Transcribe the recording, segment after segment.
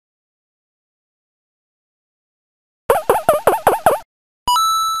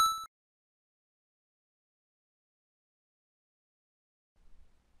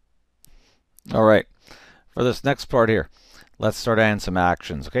All right, for this next part here, let's start adding some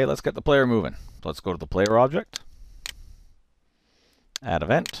actions. Okay, let's get the player moving. Let's go to the player object, add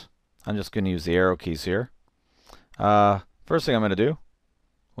event. I'm just going to use the arrow keys here. First thing I'm going to do,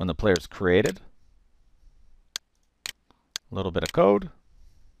 when the player's created, a little bit of code,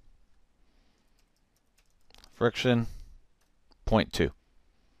 friction, 0.2.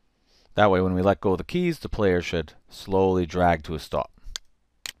 That way when we let go of the keys, the player should slowly drag to a stop.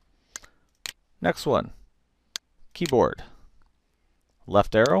 Next one, keyboard,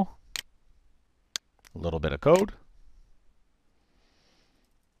 left arrow, a little bit of code,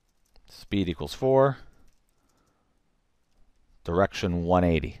 speed equals 4, direction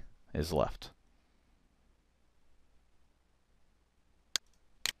 180 is left.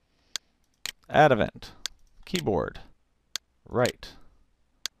 Add event, keyboard, right,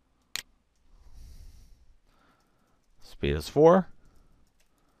 speed is 4,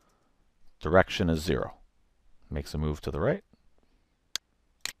 direction is 0. Makes a move to the right.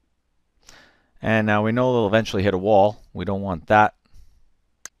 And now we know they'll eventually hit a wall. We don't want that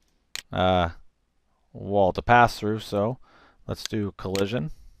wall to pass through, so let's do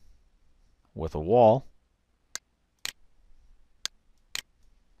collision with a wall.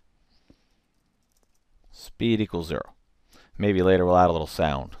 Speed equals 0. Maybe later we'll add a little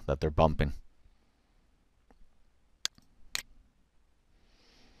sound that they're bumping.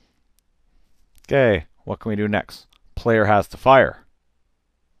 Okay, what can we do next? Player has to fire.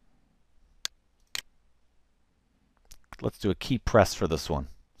 Let's do a key press for this one.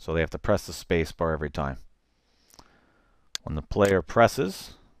 So they have to press the space bar every time. When the player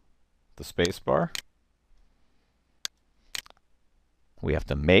presses the space bar, we have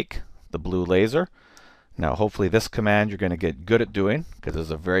to make the blue laser. Now hopefully this command you're going to get good at doing because it's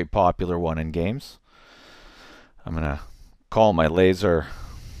a very popular one in games. I'm going to call my laser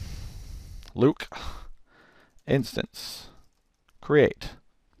Luke instance create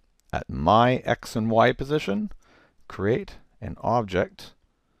at my X and Y position, create an object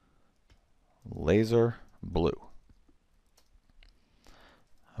laser blue.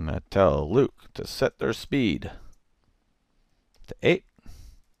 I'm going to tell Luke to set their speed to 8.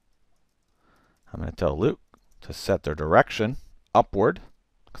 I'm going to tell Luke to set their direction upward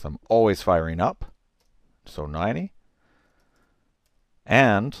because I'm always firing up, so 90.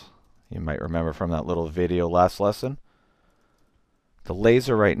 And you might remember from that little video last lesson, the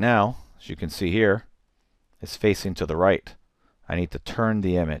laser right now, as you can see here, is facing to the right. I need to turn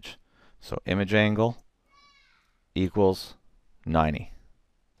the image. So image angle equals 90.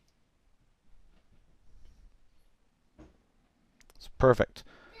 It's perfect.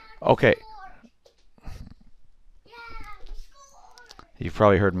 Okay. You've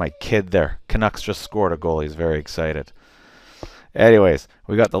probably heard my kid there. Canucks just scored a goal. He's very excited. Anyways,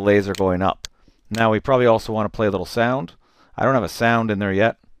 we got the laser going up. Now we probably also want to play a little sound. I don't have a sound in there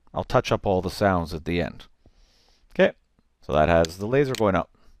yet. I'll touch up all the sounds at the end. Okay, so that has the laser going up.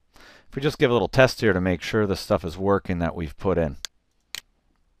 If we just give a little test here to make sure the stuff is working that we've put in.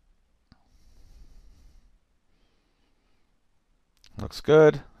 Looks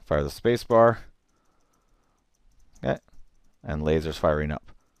good. Fire the space bar. Okay, and laser's firing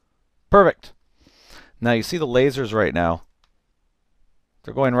up. Perfect. Now you see the lasers right now.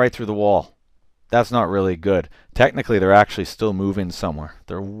 They're going right through the wall. That's not really good. Technically, they're actually still moving somewhere.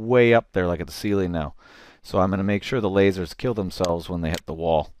 They're way up there like at the ceiling now. So I'm going to make sure the lasers kill themselves when they hit the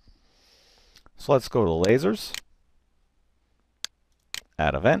wall. So let's go to lasers.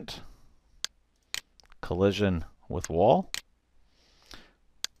 Add event. Collision with wall.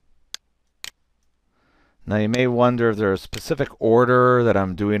 Now you may wonder if there's a specific order that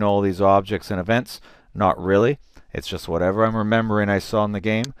I'm doing all these objects and events. Not really. It's just whatever I'm remembering I saw in the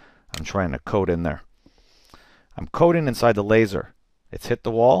game, I'm trying to code in there. I'm coding inside the laser. It's hit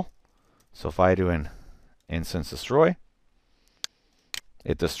the wall. So if I do an instance destroy,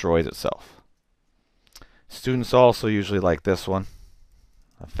 it destroys itself. Students also usually like this one.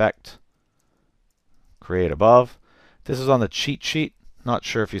 Effect. Create above. This is on the cheat sheet. Not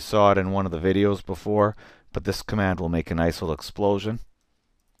sure if you saw it in one of the videos before, but this command will make a nice little explosion.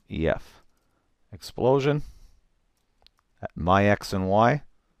 EF. Explosion. At my X and Y.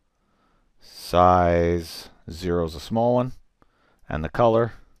 Size 0 is a small one. And the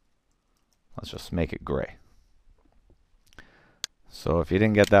color, let's just make it gray. So if you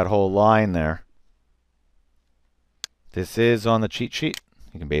didn't get that whole line there, this is on the cheat sheet.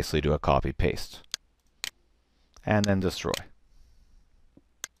 You can basically do a copy paste. And then destroy.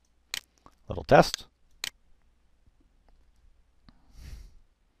 Little test.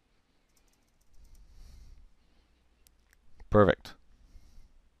 Perfect.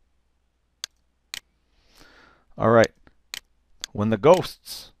 when the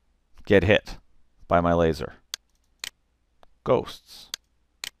ghosts get hit by my laser. Ghosts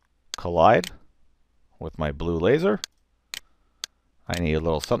collide with my blue laser. I need a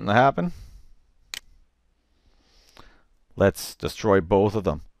little something to happen. Let's destroy both of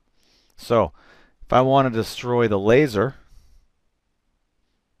them. So, if I want to destroy the laser,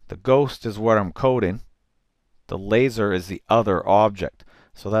 the ghost is what I'm coding. The laser is the other object.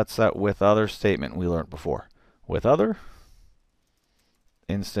 So that's that with other statement we learned before. With other,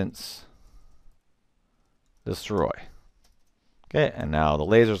 instance, destroy. Okay, and now the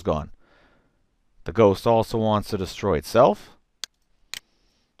laser's gone. The ghost also wants to destroy itself.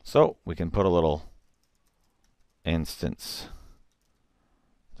 So we can put a little instance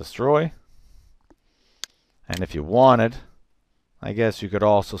destroy. And if you wanted, I guess you could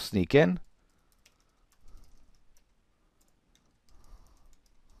also sneak in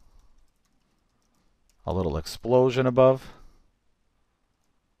a little explosion above.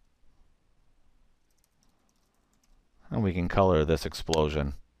 And we can color this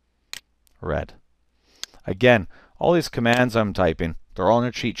explosion red. Again, all these commands I'm typing, they're all in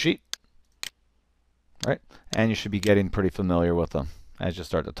your cheat sheet, right? And you should be getting pretty familiar with them as you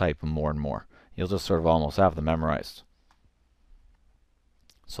start to type them more and more. You'll just sort of almost have them memorized.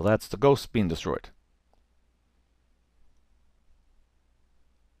 So that's the ghost being destroyed.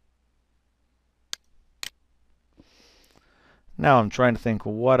 Now I'm trying to think,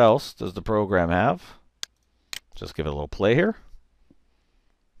 what else does the program have? Just give it a little play here.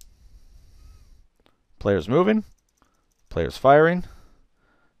 Player's moving. Player's firing.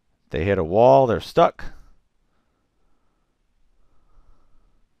 They hit a wall, they're stuck.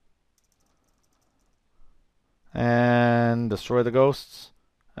 And destroy the ghosts.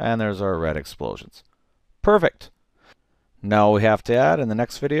 And there's our red explosions. Perfect. Now all we have to add in the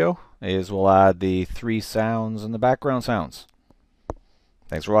next video is we'll add the 3 sounds and the background sounds.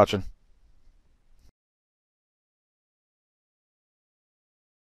 Thanks for watching.